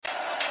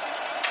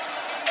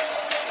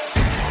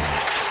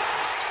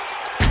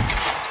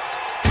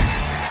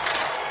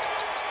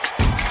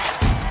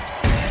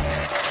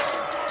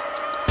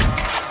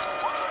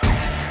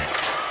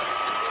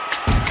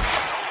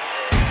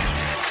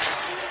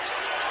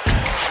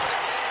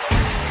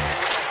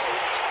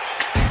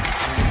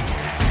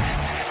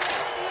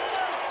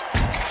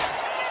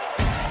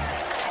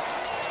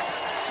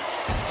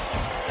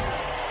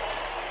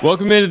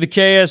Welcome into the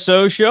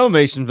KSO show.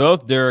 Mason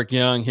Voth, Derek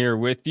Young here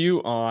with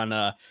you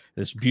on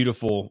this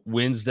beautiful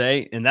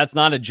Wednesday. And that's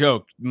not a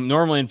joke.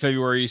 Normally in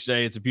February, you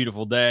say it's a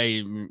beautiful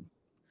day.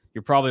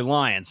 You're probably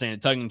lying, saying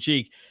it tongue in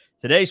cheek.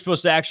 Today's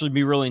supposed to actually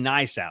be really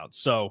nice out.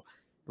 So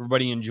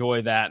everybody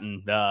enjoy that,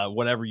 and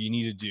whatever you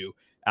need to do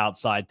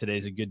outside,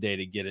 today's a good day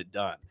to get it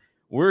done.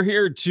 We're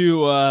here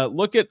to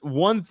look at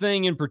one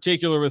thing in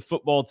particular with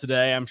football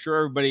today. I'm sure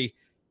everybody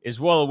is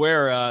well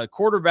aware,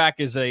 quarterback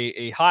is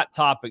a hot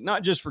topic,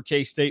 not just for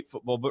K-State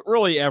football, but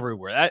really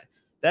everywhere.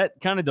 That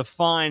kind of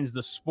defines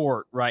the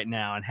sport right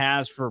now, and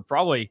has for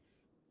probably,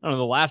 I don't know,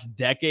 the last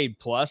decade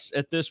plus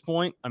at this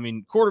point. I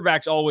mean,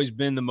 quarterback's always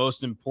been the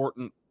most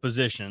important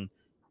position,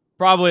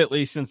 probably at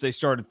least since they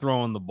started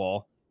throwing the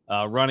ball.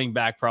 Running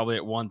back probably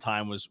at one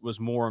time was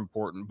more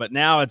important, but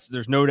now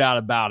there's no doubt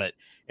about it.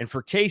 And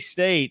for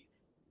K-State,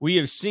 we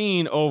have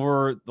seen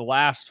over the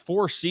last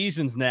 4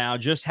 seasons now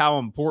just how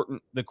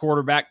important the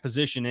quarterback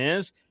position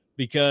is,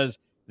 because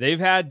they've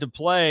had to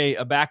play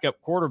a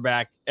backup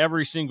quarterback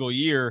every single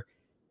year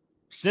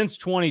since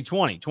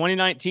 2020.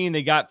 2019,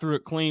 they got through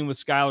it clean with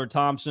Skylar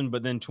Thompson,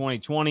 but then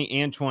 2020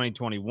 and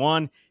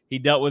 2021, he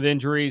dealt with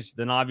injuries.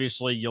 Then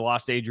obviously you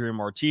lost Adrian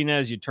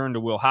Martinez, you turned to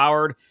Will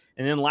Howard.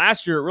 And then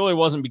last year, it really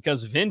wasn't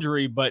because of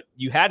injury, but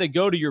you had to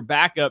go to your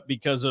backup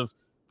because of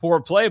poor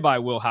play by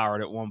Will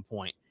Howard at one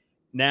point.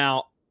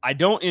 Now, I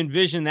don't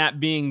envision that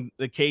being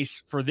the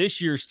case for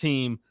this year's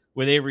team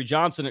with Avery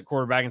Johnson at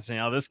quarterback and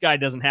saying, "Oh, this guy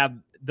doesn't have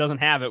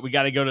it. We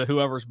got to go to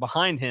whoever's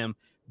behind him."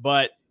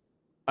 But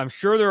I'm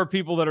sure there are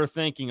people that are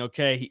thinking,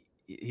 okay,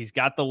 he's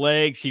got the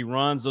legs, he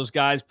runs. Those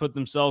guys put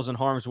themselves in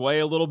harm's way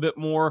a little bit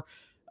more.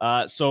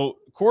 So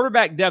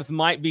quarterback depth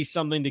might be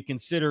something to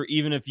consider,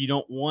 even if you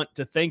don't want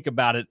to think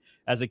about it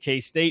as a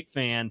K-State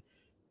fan.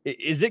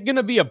 Is it going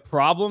to be a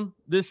problem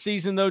this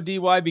season, though,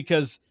 DY?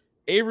 Because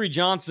Avery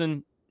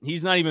Johnson,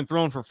 he's not even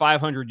thrown for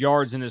 500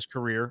 yards in his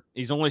career.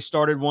 He's only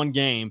started one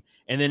game.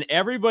 And then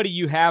everybody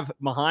you have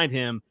behind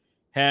him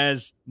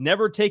has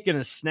never taken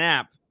a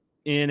snap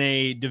in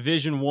a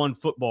Division I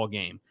football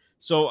game.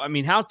 So, I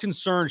mean, how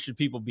concerned should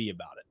people be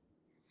about it?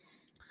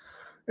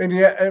 And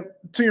yeah, and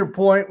to your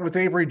point with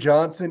Avery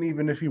Johnson,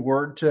 even if he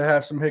were to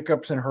have some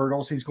hiccups and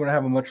hurdles, he's going to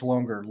have a much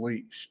longer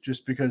leash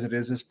just because it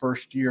is his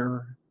first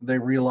year. They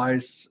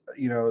realize,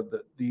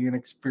 the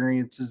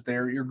inexperience is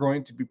there. You're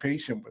going to be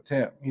patient with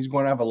him. He's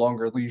going to have a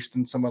longer leash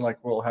than someone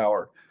like Will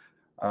Howard,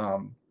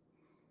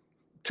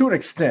 to an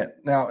extent.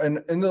 Now, and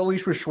the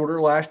leash was shorter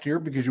last year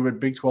because you had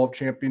Big 12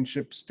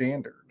 championship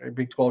standard, a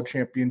Big 12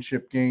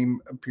 championship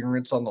game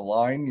appearance on the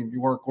line, and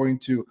you weren't going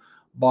to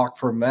balk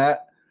from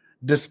that.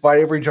 Despite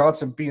Avery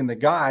Johnson being the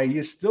guy,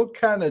 you still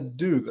kind of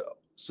do, though.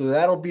 So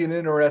that'll be an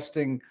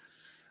interesting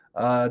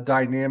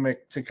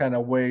dynamic to kind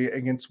of weigh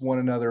against one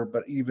another.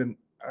 But even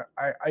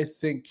I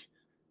think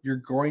you're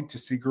going to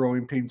see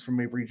growing pains from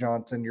Avery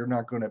Johnson. You're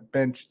not going to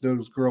bench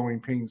those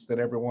growing pains that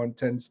everyone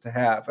tends to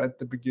have at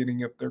the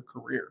beginning of their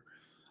career.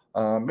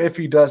 If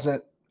he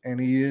doesn't, and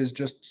he is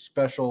just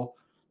special,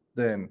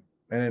 then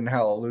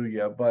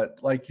hallelujah. But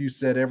like you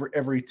said,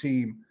 every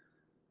team,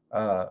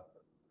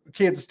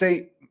 Kansas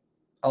State,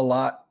 a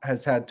lot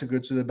has had to go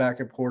to the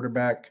backup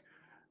quarterback.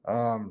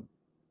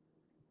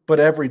 But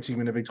every team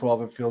in the Big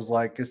 12, it feels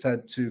like, has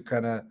had to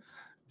kind of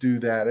do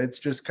that. It's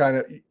just kind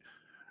of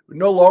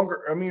no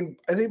longer. I mean,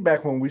 I think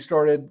back when we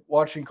started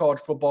watching college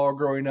football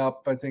growing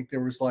up, I think there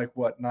was 9,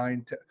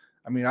 10.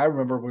 I mean, I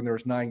remember when there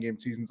was 9-game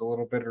seasons a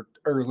little bit,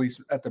 or at least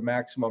at the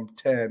maximum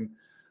 10.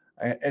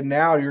 And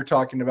now you're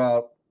talking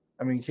about,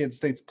 I mean, Kansas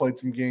State's played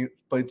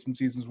some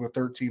seasons with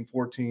 13,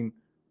 14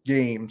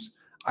 games.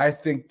 I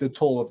think the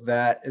toll of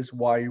that is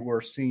why you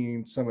are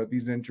seeing some of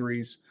these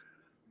injuries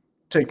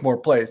take more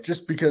place.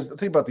 Just because,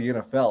 think about the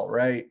NFL,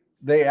 right?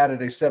 They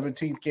added a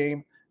 17th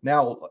game.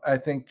 Now, I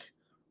think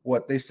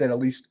they said at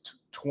least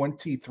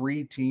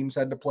 23 teams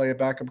had to play a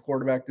backup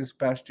quarterback this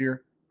past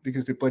year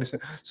because they played.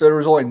 So there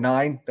was only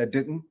 9 that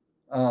didn't.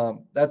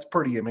 That's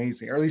pretty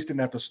amazing. Or at least didn't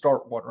have to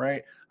start one,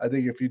 right? I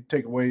think if you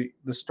take away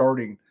the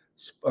starting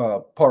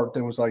part,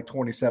 then it was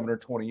 27 or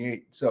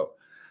 28. So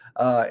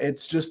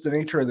it's just the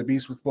nature of the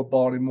beast with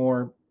football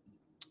anymore.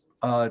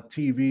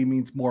 TV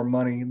means more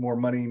money. More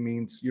money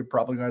means you're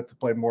probably going to have to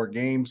play more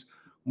games.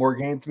 More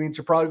games means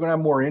you're probably going to have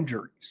more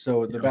injuries.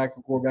 So the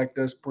backup quarterback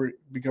does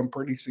become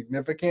pretty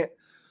significant.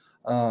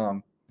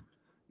 To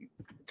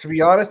be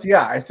honest,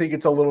 I think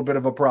it's a little bit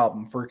of a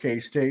problem for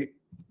K-State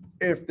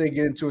if they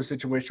get into a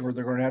situation where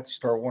they're going to have to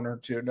start one or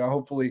two. Now,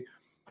 hopefully,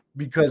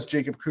 because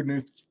Jacob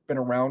Knuth's been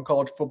around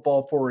college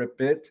football for a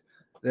bit,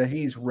 that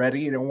he's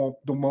ready and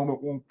the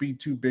moment won't be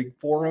too big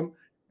for him,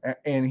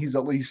 and he's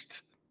at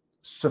least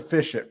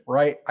sufficient,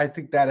 right? I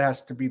think that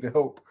has to be the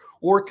hope.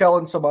 Or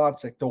Kellen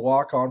Samoncic, the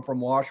walk-on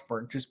from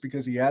Washburn, just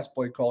because he has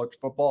played college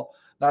football,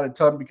 not a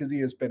ton because he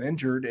has been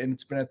injured and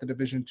it's been at the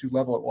Division II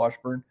level at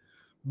Washburn,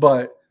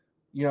 but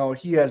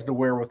he has the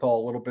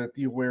wherewithal a little bit,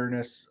 the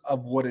awareness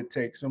of what it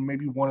takes. So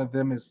maybe one of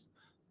them is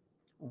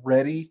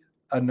ready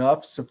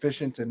enough,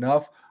 sufficient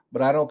enough,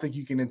 but I don't think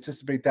you can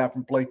anticipate that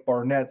from Blake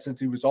Barnett since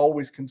he was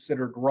always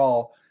considered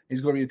raw. He's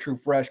going to be a true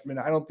freshman.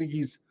 I don't think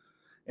he's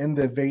in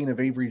the vein of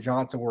Avery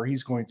Johnson, where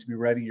he's going to be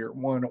ready year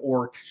one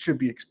or should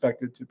be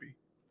expected to be.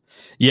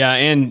 Yeah,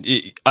 and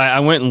I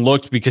went and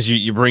looked because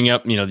you bring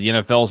up, the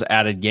NFL's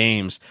added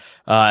games.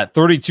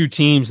 32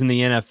 teams in the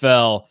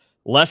NFL,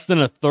 less than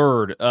a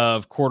third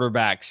of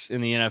quarterbacks in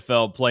the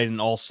NFL played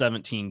in all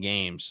 17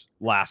 games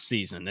last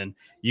season. And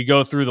you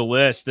go through the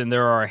list, and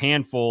there are a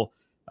handful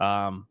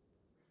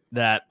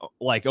that,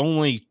 like,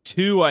 only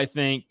 2, I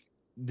think,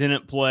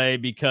 didn't play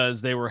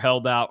because they were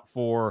held out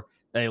for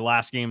a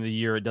last game of the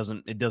year. It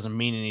doesn't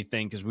mean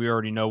anything because we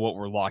already know what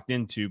we're locked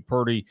into.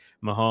 Purdy,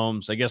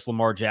 Mahomes, I guess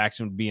Lamar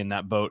Jackson would be in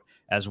that boat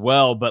as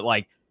well. But,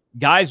 like,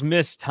 guys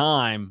miss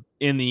time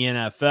in the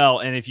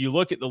NFL. And if you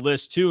look at the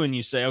list too and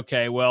you say,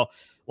 okay, well,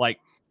 like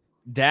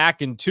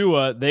Dak and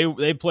Tua,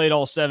 they played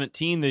all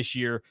 17 this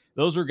year.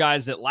 Those are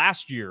guys that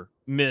last year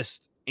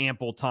missed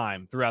ample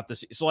time throughout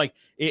this. So, like,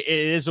 it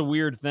is a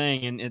weird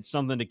thing, and it's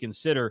something to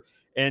consider.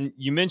 And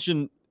you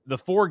mentioned the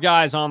 4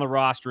 guys on the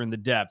roster in the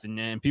depth,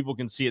 and people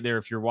can see it there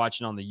if you're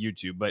watching on the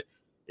YouTube, but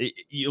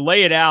you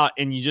lay it out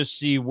and you just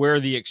see where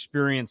the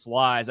experience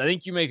lies. I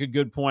think you make a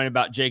good point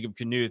about Jacob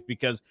Knuth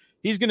because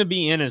he's going to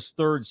be in his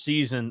 3rd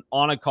season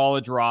on a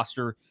college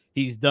roster.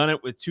 He's done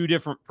it with 2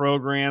 different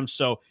programs,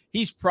 so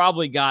he's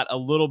probably got a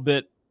little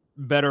bit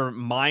better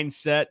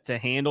mindset to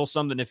handle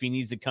something if he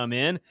needs to come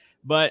in.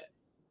 But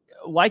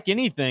like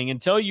anything,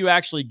 until you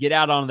actually get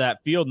out onto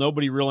that field,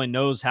 nobody really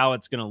knows how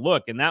it's going to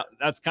look. And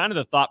that's kind of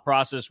the thought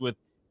process with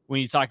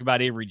when you talk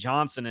about Avery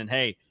Johnson. And,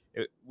 hey,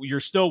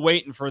 you're still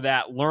waiting for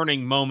that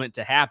learning moment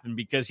to happen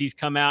because he's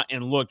come out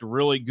and looked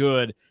really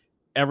good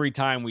every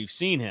time we've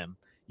seen him.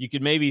 You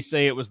could maybe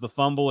say it was the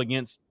fumble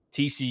against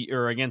TC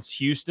or against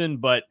Houston,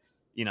 but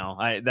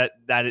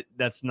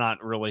that's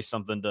not really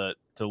something to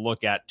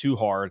look at too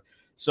hard.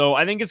 So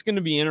I think it's going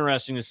to be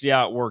interesting to see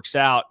how it works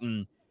out.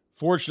 And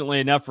fortunately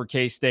enough for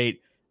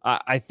K-State,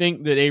 I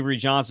think that Avery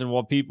Johnson,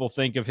 while people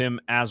think of him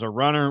as a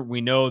runner,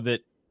 we know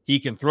that he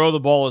can throw the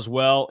ball as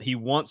well. He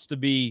wants to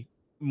be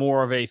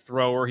more of a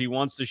thrower. He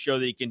wants to show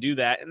that he can do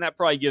that, and that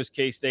probably gives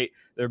K-State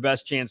their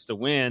best chance to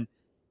win.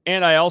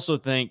 And I also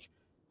think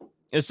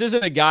this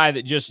isn't a guy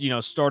that just,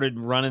 started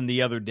running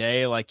the other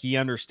day. Like, he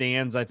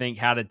understands, I think,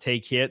 how to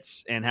take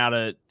hits and how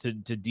to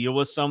deal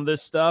with some of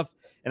this stuff.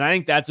 And I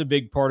think that's a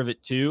big part of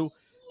it too.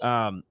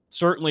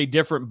 Certainly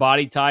different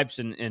body types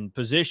and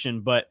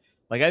position, but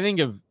like I think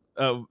of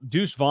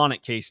Deuce Vaughn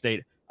at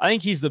K-State. I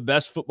think he's the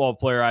best football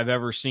player I've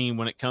ever seen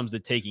when it comes to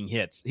taking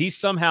hits. He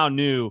somehow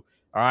knew,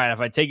 all right,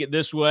 if I take it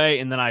this way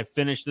and then I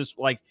finish this,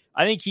 like,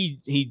 I think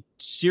he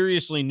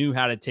seriously knew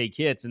how to take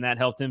hits, and that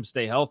helped him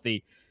stay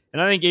healthy.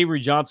 And I think Avery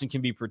Johnson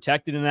can be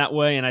protected in that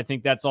way, and I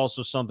think that's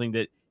also something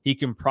that he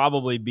can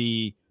probably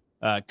be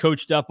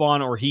coached up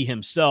on, or he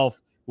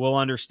himself will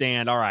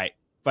understand, all right,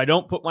 if I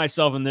don't put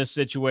myself in this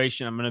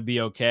situation, I'm going to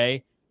be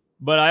okay.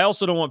 But I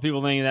also don't want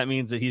people thinking that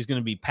means that he's going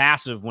to be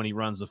passive when he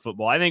runs the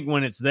football. I think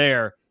when it's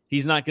there,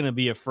 he's not going to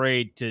be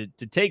afraid to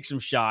take some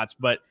shots,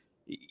 but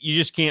you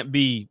just can't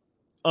be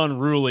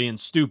unruly and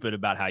stupid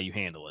about how you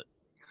handle it.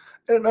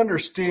 And an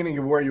understanding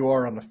of where you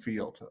are on the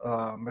field.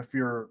 If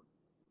you're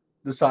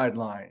the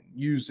sideline,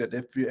 use it.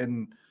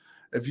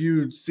 If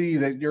you see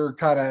that you're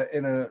kind of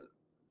in a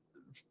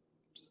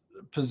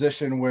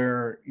position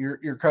where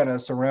you're kind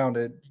of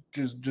surrounded,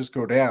 just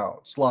go down,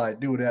 slide,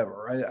 do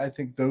whatever. I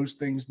think those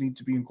things need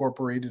to be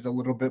incorporated a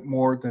little bit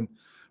more than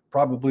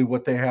probably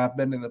what they have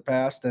been in the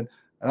past. And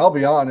I'll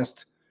be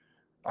honest,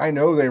 I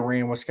know they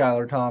ran with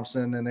Skylar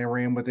Thompson and they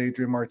ran with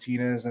Adrian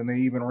Martinez and they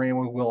even ran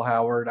with Will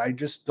Howard. I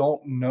just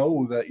don't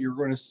know that you're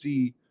going to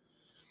see,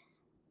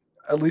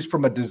 at least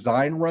from a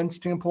design run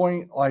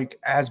standpoint, like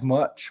as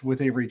much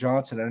with Avery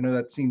Johnson. I know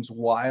that seems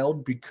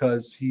wild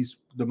because he's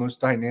the most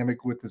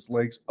dynamic with his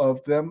legs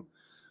of them,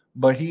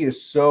 but he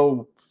is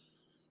so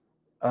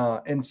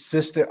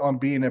insistent on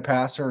being a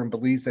passer and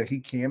believes that he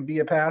can be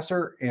a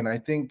passer. And I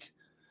think,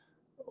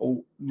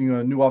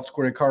 new offensive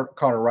coordinator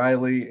Connor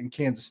Riley in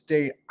Kansas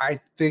State, I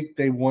think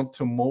they want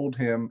to mold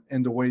him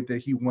in the way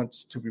that he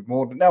wants to be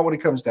molded. Now, when it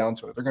comes down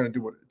to it, they're going to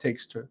do what it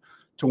takes to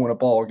win a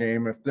ball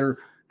game. If there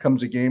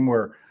comes a game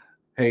where,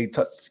 hey,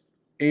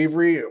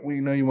 Avery,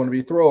 we know you want to be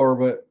a thrower,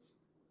 but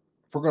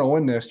if we're going to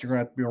win this, you're going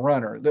to have to be a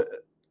runner.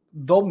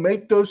 They'll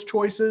make those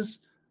choices.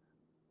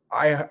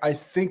 I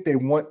think they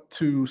want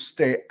to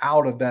stay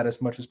out of that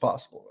as much as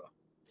possible, though.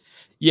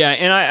 Yeah,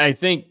 and I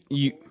think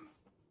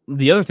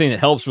the other thing that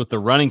helps with the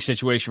running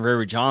situation for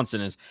Avery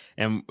Johnson is,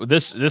 and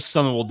this is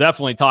something we'll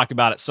definitely talk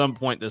about at some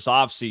point this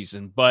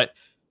offseason, but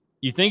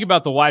you think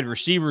about the wide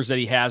receivers that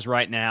he has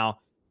right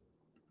now.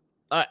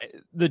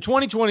 The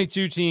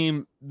 2022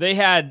 team, they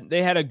had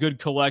a good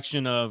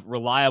collection of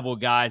reliable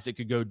guys that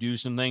could go do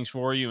some things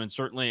for you, and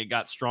certainly it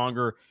got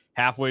stronger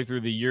halfway through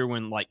the year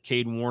when, like,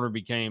 Cade Warner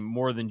became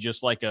more than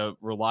just like a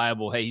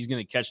reliable, hey, he's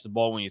going to catch the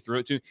ball when you throw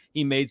it to him.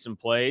 He made some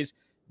plays,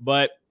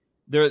 but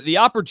the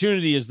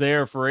opportunity is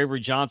there for Avery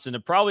Johnson to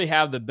probably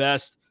have the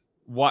best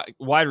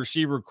wide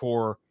receiver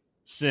core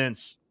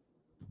since,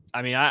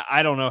 I mean,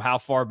 I don't know how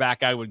far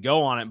back I would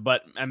go on it,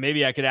 but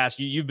maybe I could ask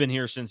you, you've been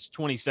here since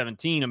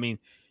 2017. I mean,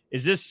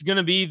 Is this going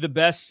to be the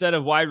best set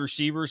of wide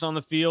receivers on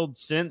the field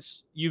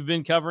since you've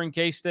been covering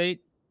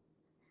K-State?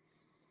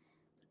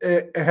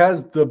 It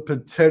has the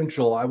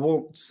potential. I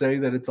won't say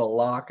that it's a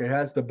lock. It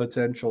has the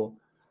potential.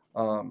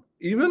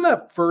 Even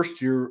that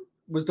first year,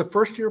 was the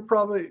first year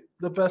probably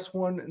the best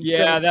one?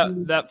 Yeah,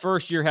 that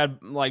first year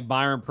had like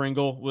Byron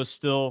Pringle was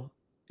still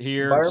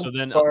here. Byron, so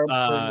then, Byron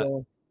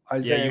Pringle,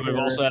 Isaiah you would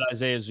have also had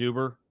Isaiah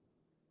Zuber.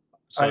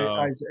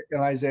 So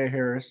Isaiah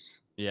Harris.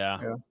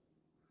 Yeah.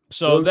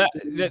 So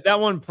that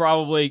one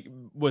probably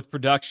with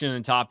production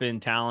and top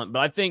end talent, but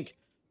I think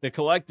the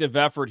collective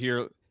effort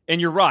here, and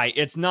you're right,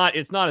 it's not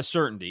a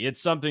certainty. It's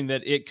something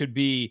that it could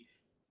be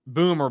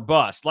boom or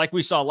bust, like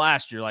we saw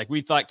last year. Like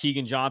we thought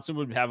Keegan Johnson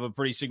would have a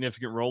pretty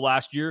significant role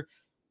last year.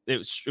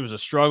 It was a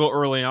struggle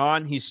early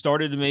on. He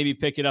started to maybe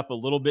pick it up a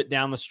little bit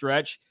down the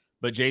stretch,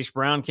 but Jace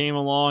Brown came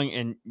along,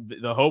 and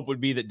the hope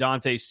would be that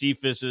Dante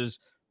Cephas is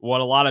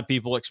what a lot of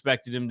people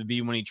expected him to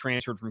be when he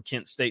transferred from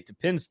Kent State to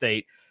Penn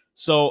State.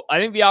 So I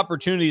think the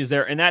opportunity is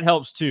there, and that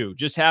helps too.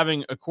 Just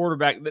having a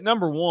quarterback that,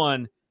 number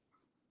one,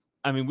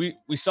 I mean,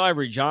 we saw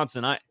Avery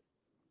Johnson. I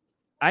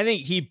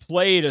think he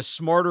played a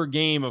smarter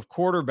game of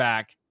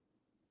quarterback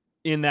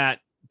in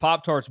that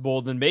Pop-Tarts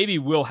Bowl than maybe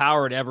Will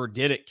Howard ever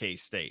did at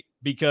K-State,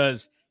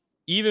 because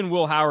even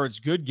Will Howard's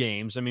good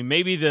games, I mean,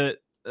 maybe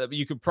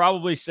you could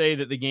probably say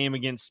that the game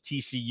against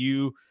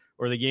TCU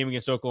or the game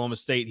against Oklahoma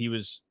State, he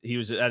was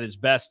at his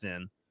best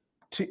in.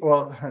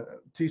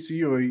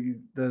 TCU,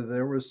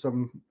 there was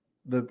some.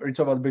 Are you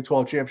talking about the Big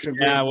 12 championship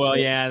game? Yeah, well,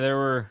 yeah, there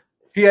were.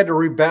 He had to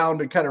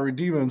rebound and kind of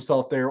redeem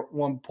himself there at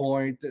one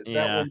point.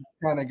 That one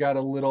kind of got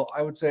a little.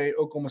 I would say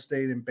Oklahoma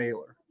State and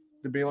Baylor.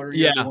 The Baylor,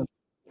 31-3.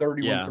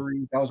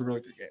 That was a really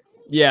good game.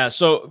 Yeah.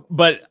 So,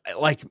 but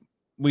like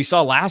we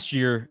saw last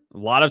year, a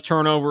lot of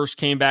turnovers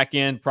came back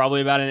in, probably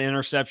about an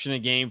interception a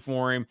game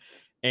for him,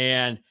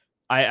 and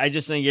I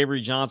just think Avery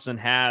Johnson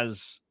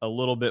has a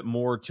little bit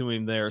more to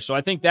him there. So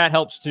I think that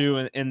helps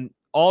too, and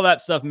all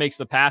that stuff makes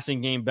the passing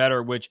game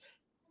better, which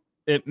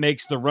it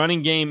makes the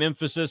running game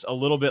emphasis a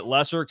little bit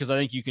lesser, because I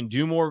think you can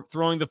do more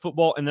throwing the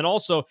football. And then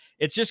also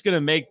it's just going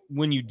to make,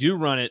 when you do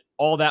run it,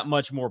 all that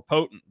much more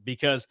potent,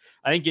 because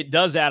I think it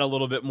does add a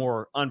little bit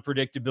more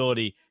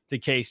unpredictability to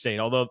K-State.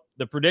 Although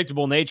the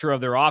predictable nature of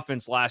their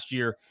offense last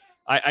year,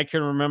 I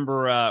can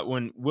remember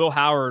when Will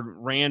Howard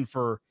ran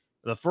for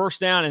the first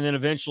down and then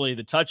eventually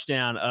the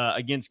touchdown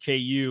against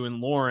KU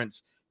and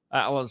Lawrence.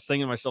 I was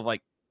thinking to myself,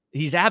 like,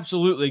 he's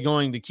absolutely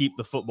going to keep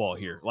the football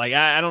here. Like,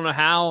 I don't know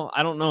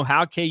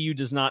how KU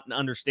does not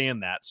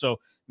understand that. So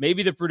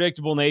maybe the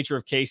predictable nature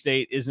of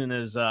K-State isn't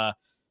as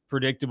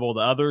predictable to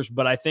others,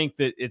 but I think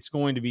that it's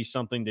going to be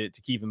something to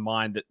keep in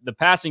mind, that the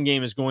passing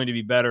game is going to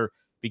be better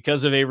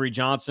because of Avery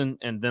Johnson,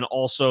 and then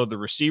also the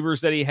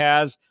receivers that he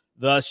has.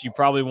 Thus, you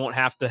probably won't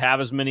have to have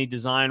as many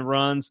design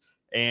runs,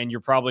 and you're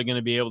probably going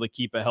to be able to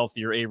keep a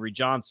healthier Avery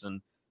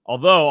Johnson.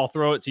 Although I'll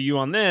throw it to you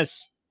on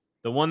this.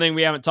 The one thing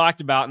we haven't talked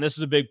about, and this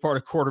is a big part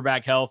of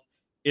quarterback health,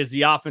 is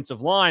the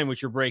offensive line,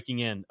 which you're breaking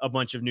in a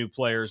bunch of new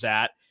players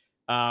at.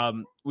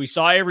 We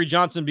saw Avery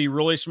Johnson be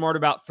really smart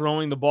about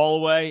throwing the ball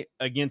away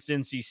against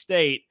NC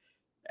State.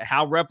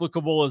 How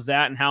replicable is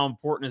that, and how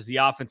important is the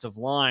offensive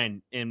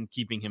line in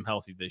keeping him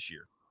healthy this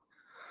year?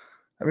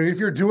 I mean, if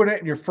you're doing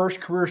it in your first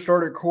career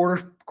start at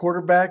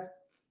quarterback,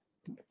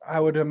 I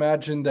would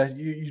imagine that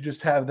you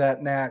just have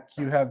that knack,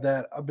 you have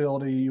that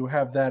ability, you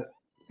have that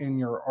in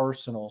your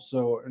arsenal.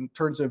 So in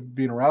terms of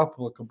being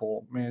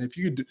replicable, man, if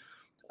you do,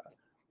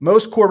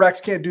 most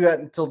quarterbacks can't do that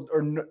until,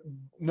 or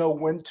know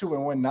when to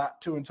and when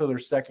not to, until their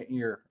second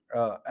year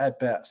at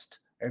best.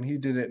 And he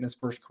did it in his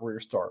first career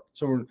start.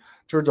 So in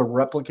terms of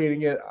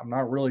replicating it, I'm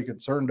not really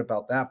concerned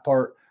about that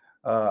part.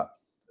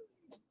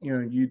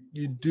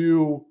 You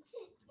do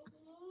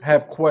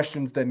have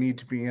questions that need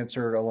to be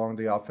answered along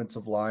the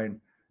offensive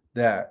line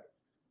that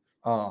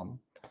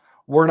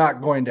we're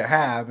not going to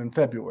have in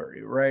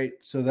February, right?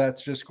 So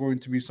that's just going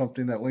to be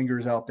something that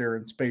lingers out there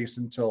in space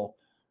until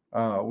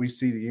we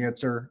see the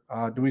answer.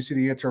 Do we see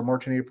the answer in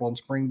March and April in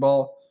spring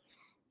ball?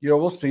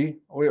 We'll see.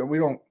 We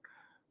don't.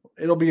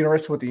 It'll be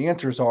interesting what the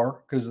answers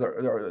are, because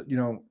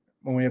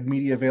when we have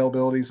media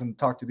availabilities and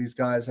talk to these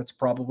guys, that's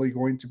probably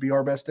going to be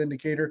our best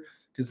indicator,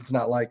 because it's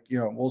not like,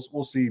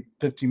 we'll see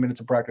 15 minutes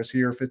of practice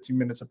here, 15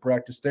 minutes of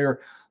practice there,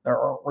 that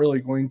aren't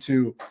really going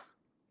to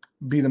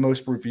be the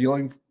most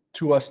revealing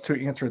to us to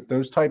answer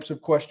those types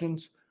of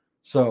questions.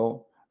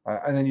 So,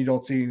 and then you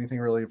don't see anything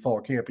really in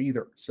fall camp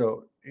either.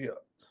 So,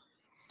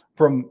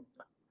 from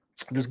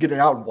just getting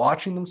out and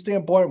watching them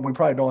standpoint, we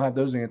probably don't have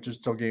those answers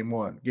till game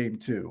one, game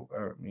two.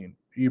 I mean,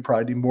 you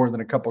probably need more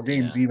than a couple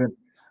games even.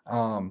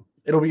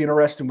 It'll be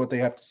interesting what they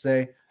have to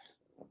say.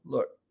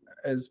 Look,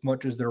 as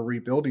much as they're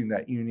rebuilding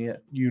that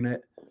unit,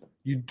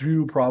 you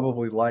do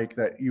probably like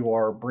that you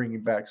are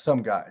bringing back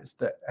some guys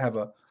that have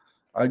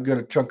a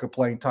good chunk of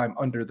playing time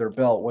under their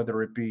belt,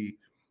 whether it be,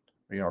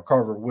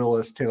 Carver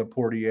Willis, Taylor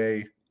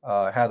Portier,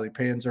 Hadley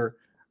Panzer.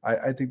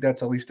 I think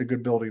that's at least a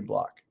good building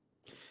block.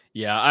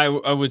 Yeah, I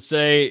would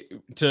say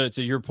to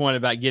your point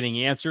about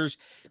getting answers,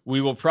 we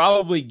will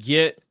probably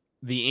get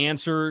the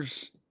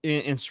answers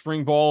in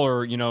spring ball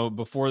or,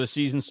 before the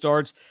season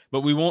starts,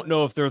 but we won't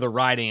know if they're the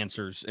right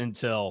answers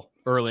until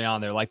early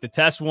on there. Like the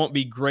test won't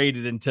be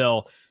graded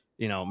until,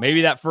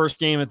 maybe that first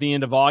game at the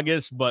end of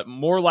August, but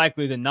more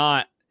likely than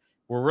not,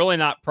 we're really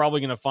not probably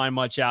going to find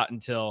much out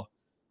until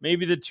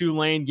maybe the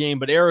Tulane game,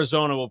 but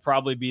Arizona will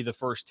probably be the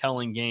first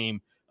telling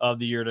game of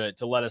the year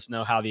to let us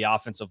know how the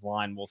offensive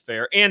line will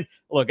fare. And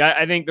look,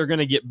 I think they're going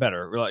to get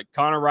better. Like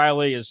Connor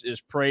Riley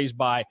is praised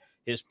by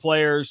his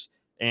players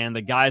and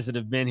the guys that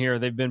have been here.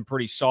 They've been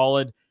pretty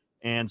solid.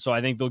 And so I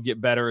think they'll get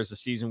better as the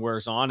season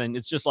wears on. And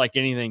it's just like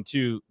anything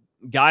too.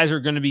 Guys are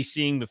going to be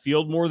seeing the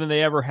field more than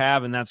they ever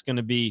have. And that's going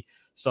to be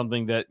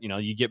something that,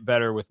 you get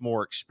better with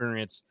more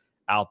experience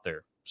out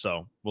there.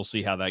 So we'll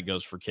see how that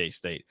goes for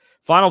K-State.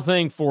 Final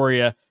thing for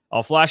you.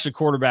 I'll flash the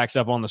quarterbacks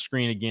up on the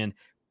screen again.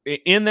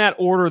 In that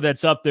order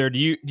that's up there, do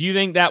you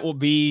think that will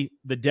be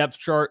the depth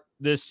chart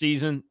this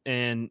season?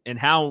 And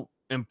how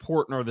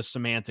important are the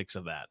semantics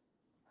of that?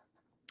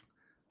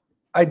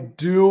 I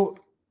do.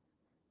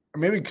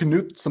 Maybe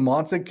Knut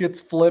Semantic gets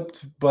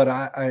flipped, but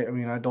I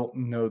mean, I don't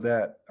know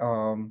that.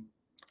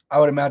 I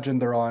would imagine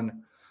they're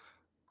on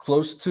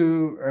close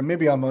to, or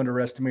maybe I'm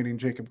underestimating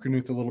Jacob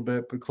Knuth a little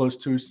bit, but close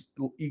to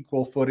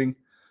equal footing.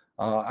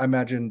 I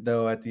imagine,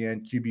 though, at the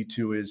end,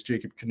 QB2 is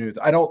Jacob Knuth.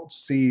 I don't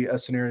see a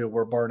scenario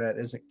where Barnett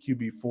isn't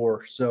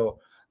QB4, so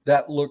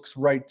that looks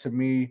right to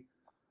me.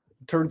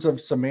 In terms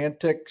of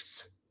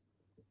semantics,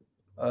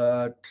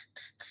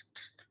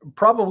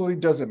 probably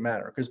doesn't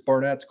matter because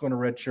Barnett's going to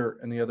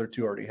redshirt and the other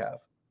two already have.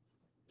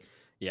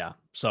 Yeah,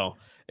 so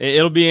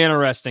it'll be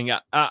interesting.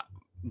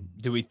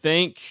 Do we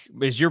think,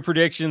 is your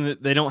prediction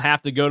that they don't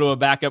have to go to a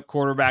backup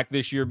quarterback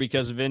this year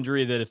because of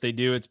injury, that if they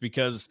do, it's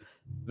because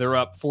they're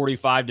up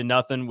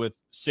 45-0 with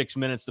 6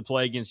 minutes to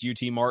play against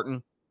UT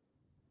Martin?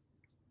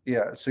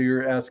 Yeah, so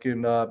you're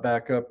asking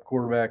backup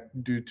quarterback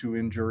due to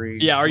injury.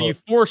 Yeah, are you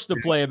forced to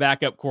play a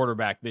backup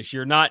quarterback this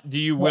year? Not do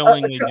you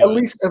willingly do it?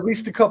 At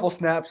least a couple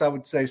snaps, I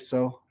would say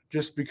so,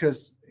 just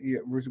because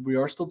we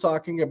are still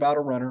talking about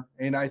a runner,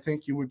 and I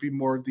think you would be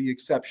more of the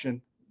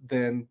exception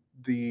than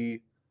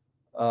the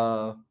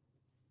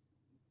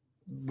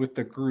with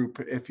the group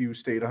if you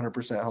stayed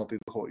 100% healthy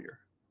the whole year.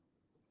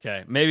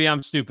 Okay, maybe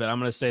I'm stupid. I'm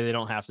going to say they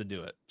don't have to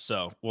do it,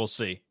 so we'll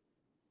see.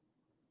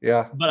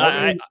 Yeah, but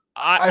I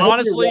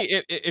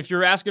honestly, if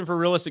you're asking for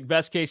realistic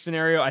best case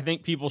scenario, I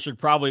think people should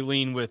probably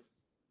lean with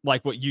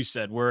like what you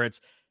said, where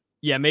it's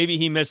maybe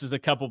he misses a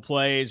couple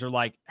plays or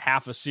like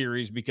half a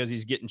series because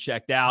he's getting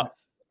checked out.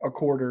 A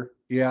quarter,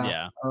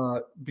 yeah.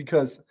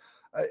 Because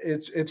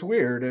it's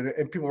weird,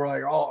 and people are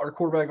like, "Oh, our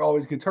quarterback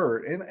always gets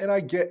hurt," and I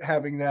get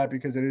having that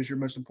because it is your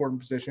most important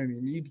position.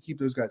 You need to keep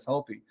those guys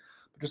healthy.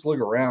 But just look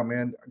around,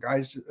 man,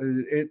 guys.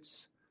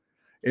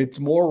 It's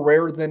more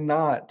rare than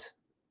not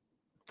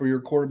for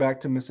your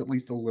quarterback to miss at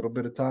least a little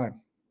bit of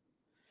time.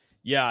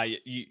 Yeah,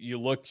 you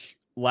look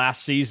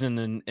last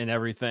season and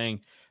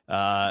everything.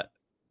 Kind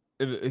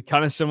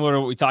of similar to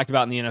what we talked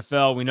about in the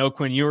NFL. We know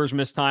Quinn Ewers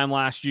missed time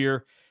last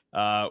year.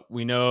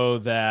 We know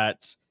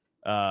that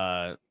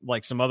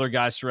like some other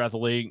guys throughout the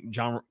league,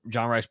 John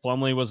Rice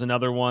Plumlee was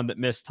another one that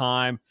missed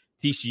time.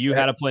 TCU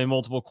had to play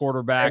multiple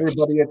quarterbacks.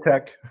 Everybody at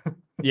Tech.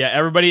 Yeah,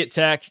 everybody at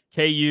Tech,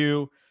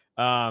 KU.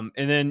 And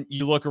then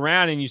you look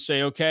around and you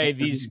say, okay,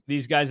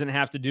 these guys didn't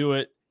have to do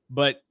it,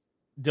 but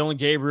Dylan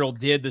Gabriel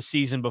did the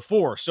season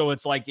before. So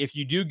it's like if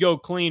you do go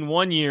clean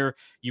one year,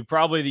 you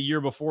probably the year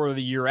before or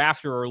the year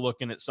after are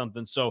looking at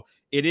something. So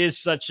it is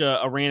such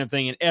a random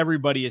thing, and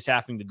everybody is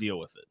having to deal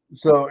with it.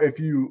 So if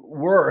you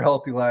were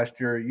healthy last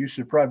year, you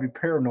should probably be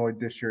paranoid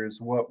this year is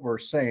what we're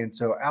saying.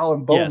 So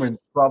Alan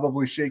Bowman's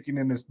probably shaking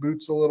in his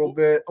boots a little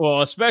bit.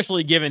 Well,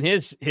 especially given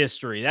his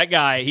history. That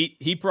guy,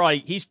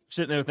 he's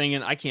sitting there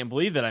thinking, I can't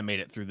believe that I made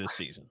it through this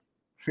season.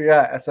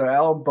 Yeah, so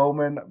Alan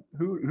Bowman,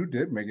 who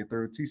did make it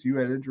through. TCU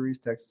had injuries,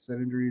 Texas had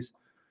injuries.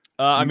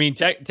 I mean,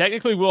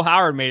 technically Will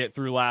Howard made it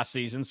through last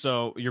season,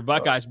 so your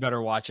Buckeyes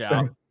better watch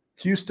out.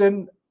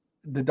 Houston,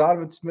 did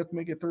Donovan Smith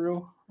make it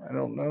through? I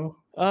don't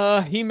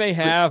know. He may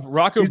have.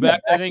 Rocco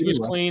Becht, I think, was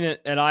clean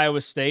at Iowa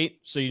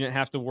State, so you didn't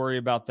have to worry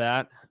about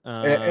that.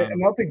 And I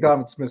don't think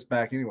Donovan Smith's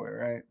back anyway,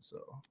 right? So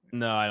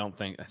no, I don't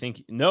think. I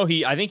think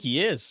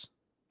he is.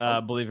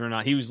 Believe it or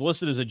not, he was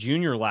listed as a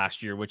junior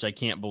last year, which I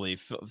can't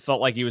believe. Felt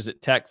like he was at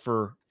Tech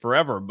for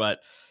forever, but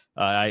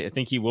I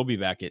think he will be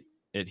back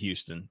at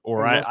Houston.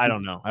 Or I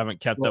don't know. I haven't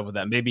kept up with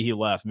that. Maybe he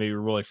left. Maybe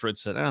Willie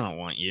Fritz said, "I don't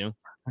want you."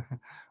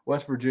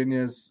 West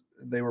Virginia's,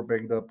 they were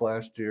banged up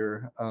last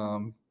year.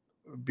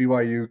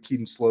 BYU,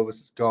 Keaton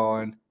Slovis is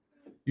gone.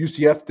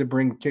 UCF to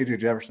bring KJ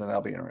Jefferson.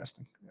 That'll be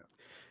interesting.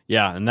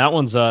 Yeah, and that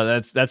one's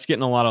that's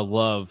getting a lot of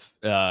love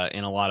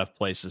in a lot of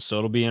places. So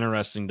it'll be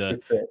interesting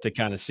to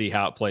kind of see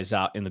how it plays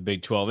out in the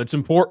Big 12. It's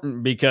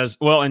important because,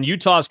 and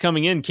Utah's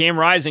coming in. Cam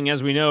Rising,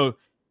 as we know,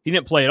 he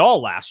didn't play at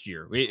all last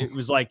year. It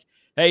was like,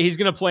 hey, he's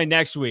going to play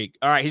next week.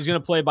 All right, he's going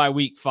to play by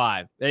week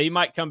 5. He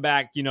might come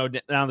back,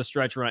 down the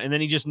stretch run, and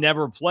then he just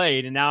never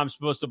played. And now I'm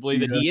supposed to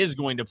believe that he is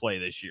going to play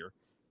this year.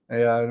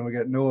 Yeah, and we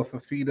got Noah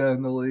Fafita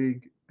in the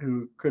league,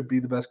 who could be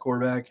the best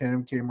quarterback.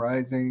 Him, Cam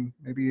Rising,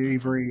 maybe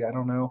Avery. I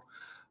don't know.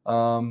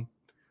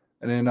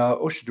 and then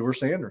Shedeur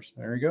Sanders.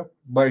 There you go.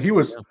 But he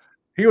was.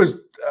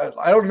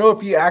 I don't know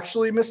if he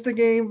actually missed a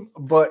game,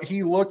 but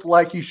he looked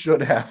like he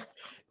should have.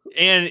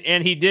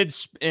 And he did,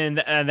 and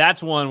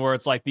that's one where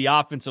it's like the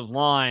offensive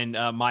line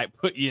might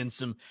put you in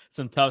some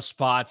tough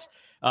spots.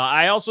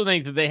 I also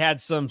think that they had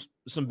some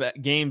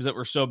games that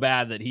were so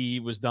bad that he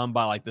was done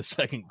by like the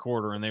second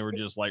quarter, and they were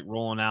just like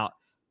rolling out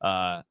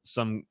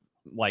some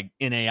like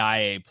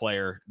NAIA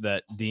player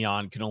that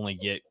Dion could only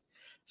get.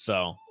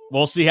 So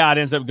we'll see how it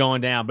ends up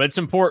going down, but it's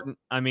important.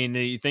 I mean,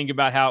 you think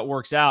about how it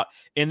works out,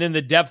 and then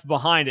the depth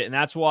behind it, and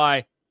that's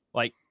why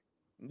like.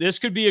 This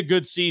could be a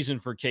good season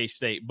for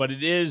K-State, but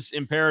it is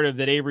imperative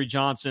that Avery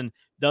Johnson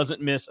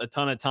doesn't miss a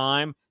ton of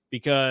time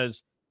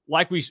because,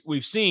 like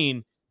we've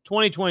seen,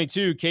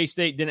 2022,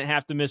 K-State didn't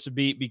have to miss a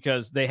beat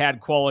because they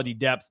had quality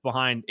depth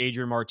behind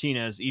Adrian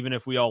Martinez, even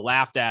if we all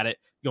laughed at it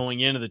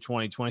going into the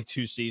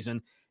 2022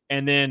 season.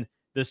 And then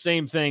the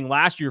same thing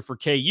last year for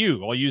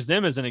KU. I'll use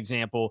them as an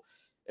example.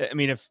 I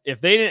mean,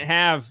 if they didn't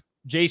have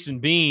Jason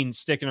Bean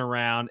sticking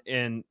around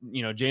and,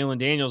 Jalen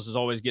Daniels is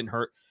always getting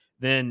hurt,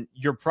 then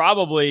you're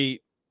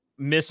probably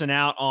missing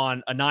out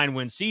on a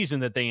 9-win season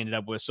that they ended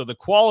up with. So the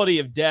quality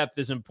of depth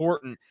is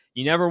important.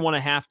 You never want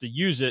to have to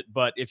use it,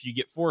 but if you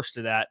get forced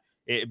to that,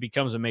 it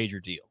becomes a major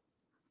deal.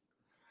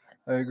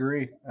 I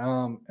agree.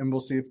 And we'll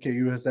see if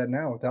KU has that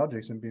now without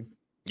Jason Bean.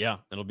 Yeah,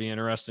 it'll be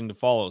interesting to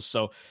follow.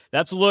 So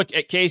that's a look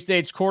at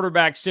K-State's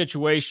quarterback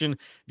situation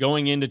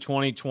going into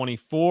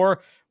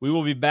 2024. We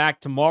will be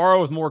back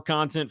tomorrow with more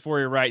content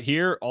for you right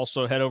here.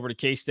 Also, head over to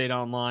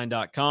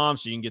kstateonline.com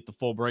so you can get the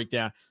full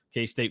breakdown.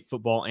 K-State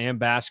football and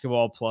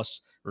basketball, plus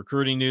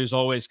recruiting news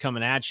always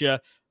coming at you.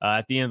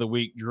 At the end of the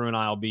week, Drew and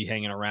I will be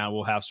hanging around.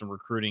 We'll have some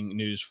recruiting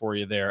news for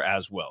you there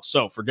as well.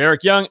 So for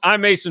Derek Young, I'm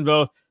Mason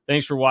Voth.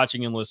 Thanks for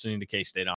watching and listening to K-State